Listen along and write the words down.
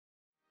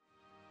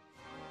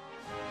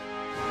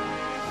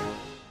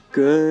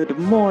Good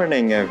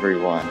morning,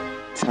 everyone!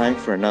 Time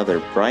for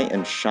another bright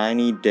and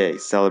shiny day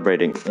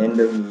celebrating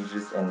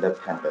Indonesia's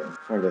independence.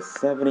 For the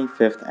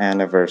 75th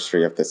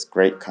anniversary of this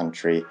great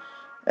country,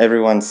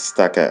 everyone's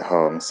stuck at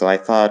home, so I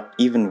thought,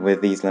 even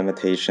with these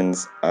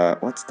limitations,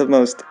 what's the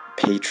most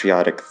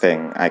patriotic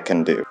thing I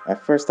can do?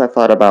 At first I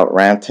thought about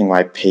ranting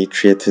why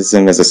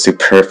patriotism is a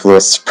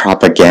superfluous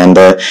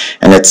propaganda,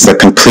 and it's a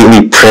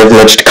completely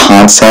privileged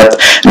concept,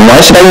 and why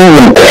should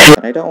I even care?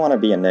 But I don't want to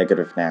be a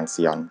negative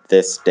Nancy on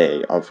this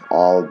day of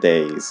all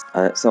days.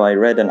 So I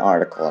read an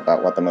article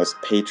about what the most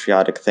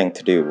patriotic thing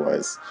to do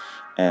was,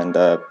 and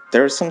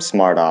there are some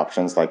smart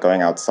options like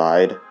going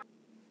outside.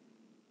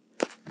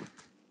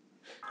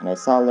 And I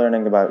saw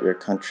learning about your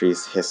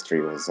country's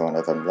history was one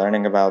of them.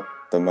 Learning about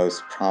the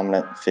most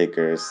prominent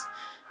figures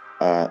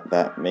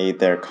that made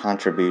their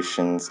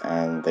contributions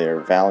and their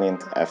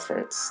valiant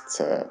efforts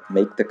to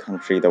make the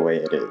country the way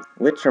it is.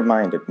 Which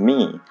reminded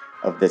me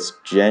of this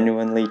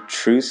genuinely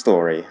true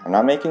story. I'm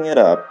not making it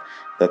up.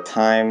 The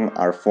time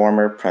our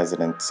former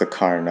president,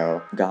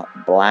 Sukarno,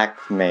 got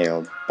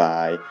blackmailed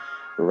by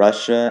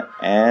Russia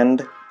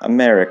and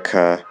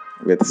America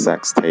with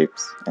sex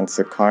tapes, and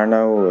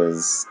Sukarno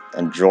was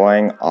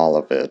enjoying all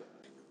of it.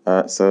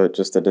 So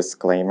just a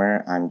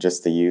disclaimer, I'm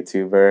just a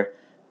YouTuber.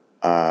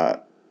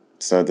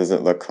 So does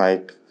it look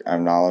like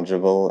I'm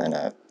knowledgeable in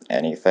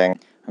anything?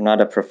 I'm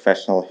not a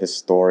professional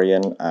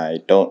historian.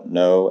 I don't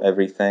know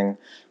everything.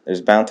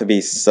 There's bound to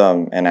be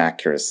some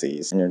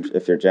inaccuracies. And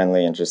if you're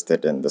genuinely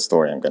interested in the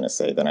story I'm going to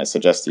say, then I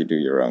suggest you do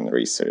your own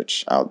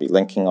research. I'll be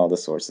linking all the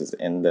sources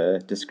in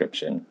the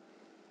description.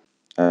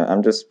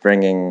 I'm just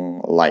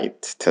bringing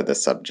light to the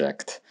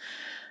subject.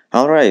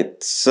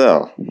 Alright,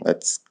 so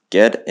let's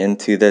get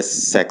into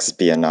this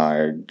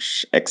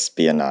espionage,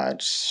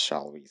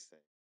 shall we say.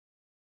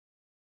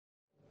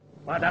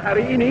 Pada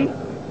hari ini,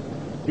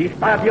 di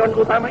stadion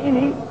utama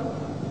ini,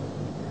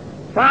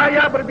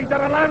 saya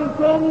berbicara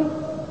langsung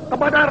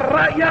kepada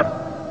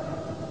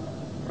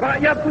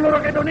rakyat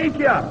seluruh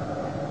Indonesia.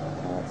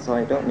 So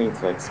I don't need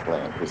to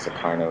explain who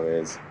Sukarno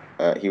is.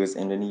 He was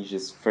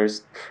Indonesia's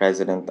first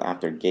president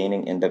after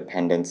gaining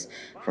independence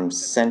from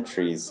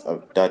centuries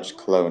of Dutch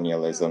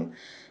colonialism,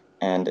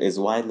 and is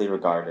widely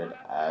regarded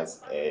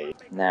as a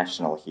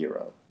national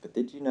hero. But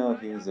did you know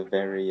he was a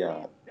very,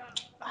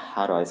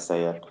 how do I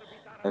say it?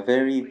 A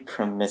very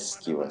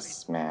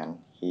promiscuous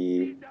man.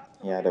 He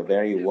had a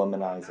very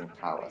womanizing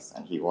prowess,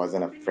 and he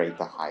wasn't afraid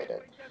to hide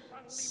it.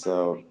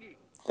 So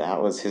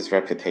that was his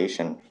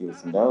reputation. He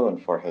was known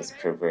for his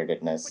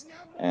pervertedness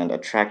and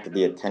attracted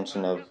the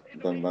attention of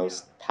the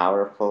most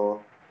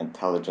powerful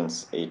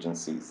intelligence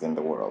agencies in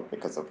the world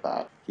because of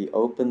that. He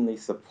openly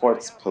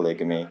supports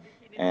polygamy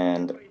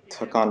and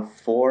took on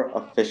 4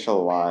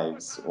 official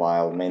wives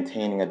while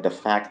maintaining a de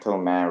facto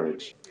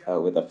marriage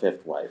with a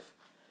 5th wife.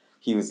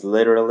 He was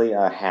literally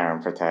a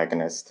harem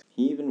protagonist.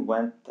 He even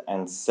went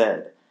and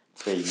said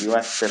to a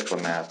US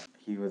diplomat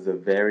he was a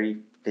very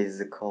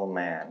physical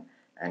man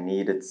and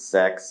needed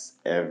sex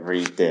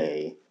every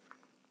day.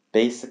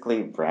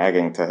 Basically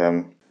bragging to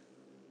him.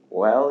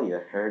 Well,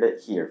 you heard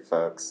it here,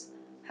 folks.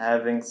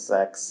 Having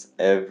sex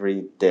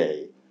every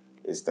day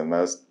is the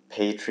most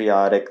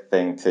patriotic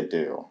thing to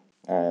do.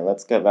 Alright,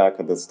 let's get back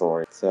to the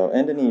story. So,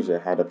 Indonesia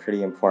had a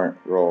pretty important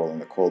role in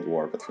the Cold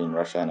War between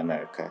Russia and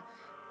America.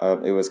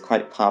 It was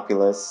quite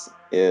populous,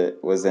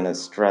 it was in a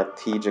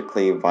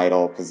strategically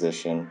vital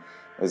position,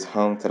 it was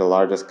home to the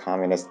largest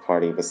communist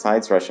party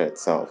besides Russia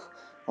itself.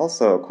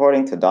 Also,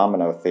 according to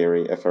domino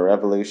theory, if a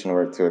revolution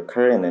were to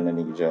occur in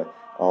Indonesia,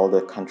 all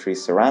the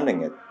countries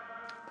surrounding it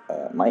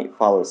might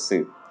follow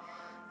suit.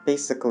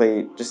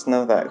 Basically, just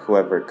know that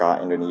whoever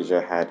got Indonesia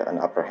had an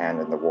upper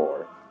hand in the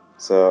war.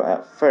 So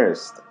at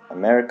first,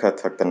 America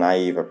took the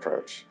naive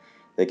approach.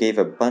 They gave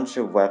a bunch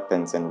of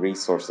weapons and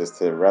resources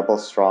to the rebel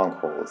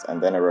strongholds,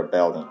 and then a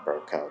rebellion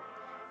broke out.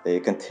 They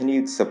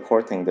continued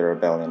supporting the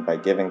rebellion by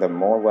giving them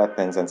more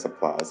weapons and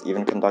supplies,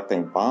 even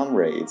conducting bomb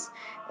raids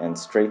and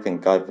strafing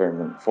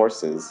government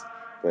forces,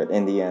 but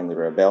in the end the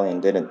rebellion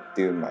didn't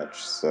do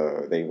much,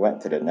 so they went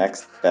to the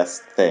next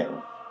best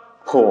thing.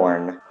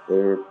 Porn. They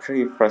were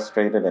pretty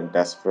frustrated and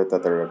desperate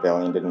that the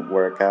rebellion didn't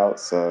work out,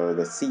 so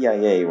the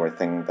CIA were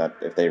thinking that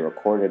if they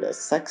recorded a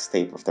sex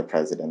tape of the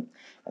president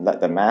and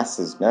let the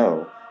masses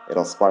know,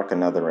 it'll spark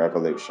another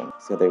revolution.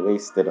 So they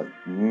wasted $1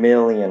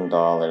 million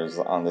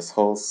on this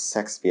whole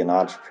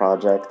sexpionage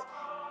project,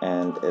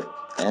 and it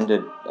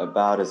ended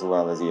about as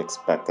well as he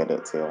expected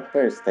it to.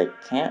 First, they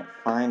can't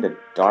find a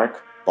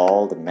dark,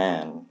 bald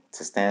man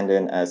to stand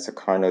in as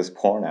Sukarno's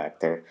porn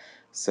actor,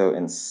 so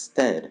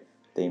instead,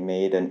 they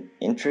made an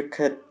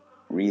intricate,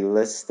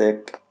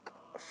 realistic,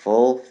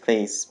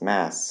 full-face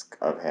mask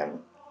of him.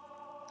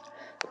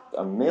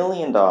 $1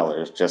 million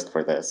just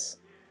for this.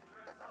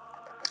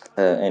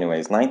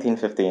 Anyways,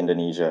 1950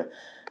 Indonesia.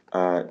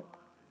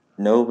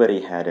 Nobody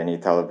had any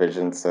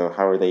television, so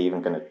how are they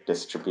even going to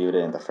distribute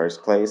it in the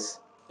first place?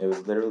 It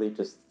was literally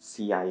just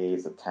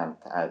CIA's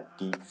attempt at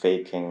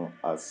deep-faking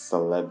a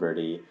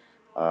celebrity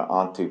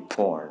onto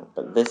porn,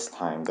 but this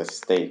time the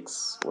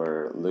stakes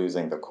were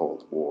losing the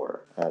Cold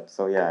War.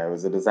 So yeah, it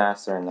was a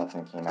disaster and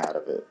nothing came out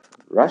of it.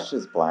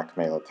 Russia's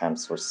blackmail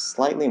attempts were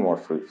slightly more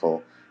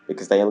fruitful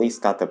because they at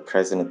least got the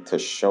president to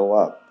show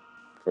up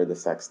for the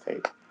sex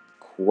tape.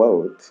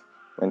 Quote,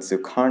 when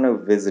Sukarno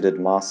visited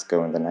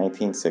Moscow in the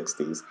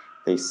 1960s,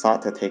 they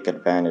sought to take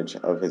advantage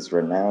of his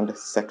renowned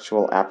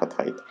sexual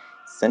appetite,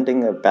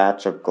 sending a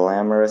batch of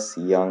glamorous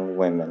young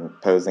women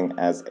posing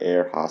as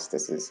air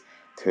hostesses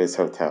to his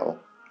hotel,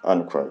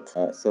 unquote.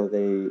 So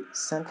they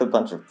sent a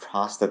bunch of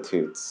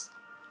prostitutes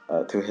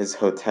to his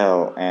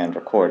hotel and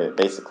recorded,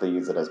 basically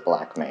use it as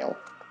blackmail.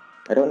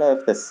 I don't know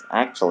if this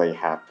actually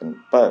happened,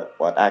 but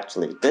what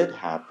actually did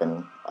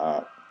happen,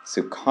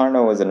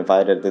 Sukarno was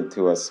invited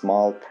into a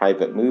small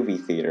private movie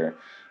theater,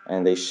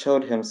 and they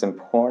showed him some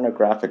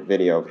pornographic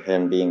video of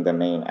him being the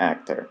main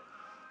actor.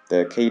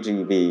 The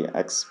KGB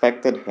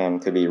expected him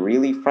to be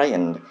really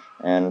frightened,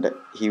 and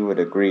he would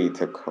agree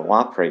to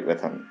cooperate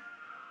with him.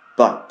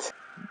 But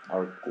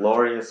our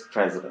glorious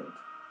president,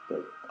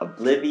 the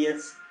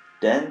oblivious,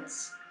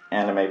 dense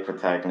anime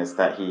protagonist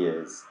that he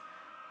is,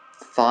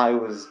 thought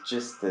it was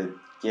just a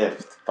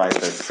gift by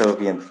the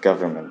Soviet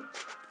government.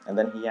 And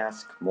then he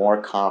asked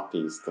more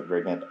copies to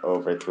bring it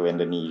over to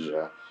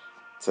Indonesia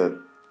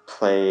to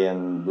play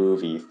in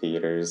movie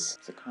theaters.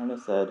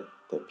 Sukarno said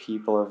the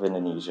people of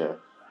Indonesia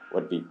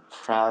would be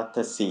proud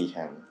to see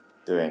him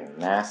doing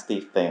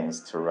nasty things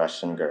to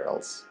Russian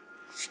girls.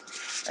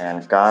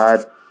 And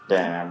god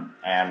damn,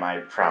 am I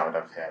proud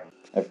of him.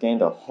 I've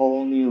gained a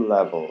whole new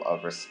level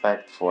of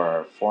respect for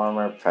our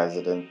former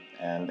president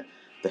and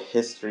the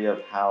history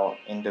of how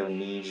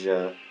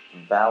Indonesia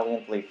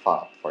valiantly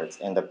fought for its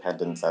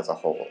independence as a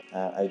whole.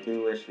 I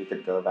do wish we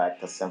could go back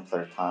to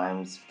simpler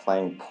times,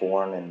 playing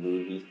porn in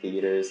movie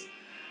theaters,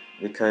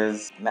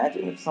 because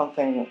imagine if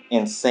something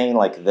insane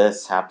like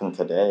this happened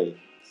today.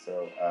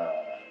 So,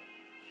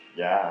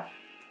 yeah,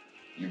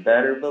 you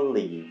better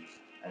believe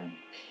I'm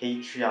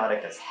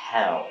patriotic as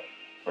hell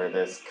for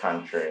this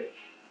country.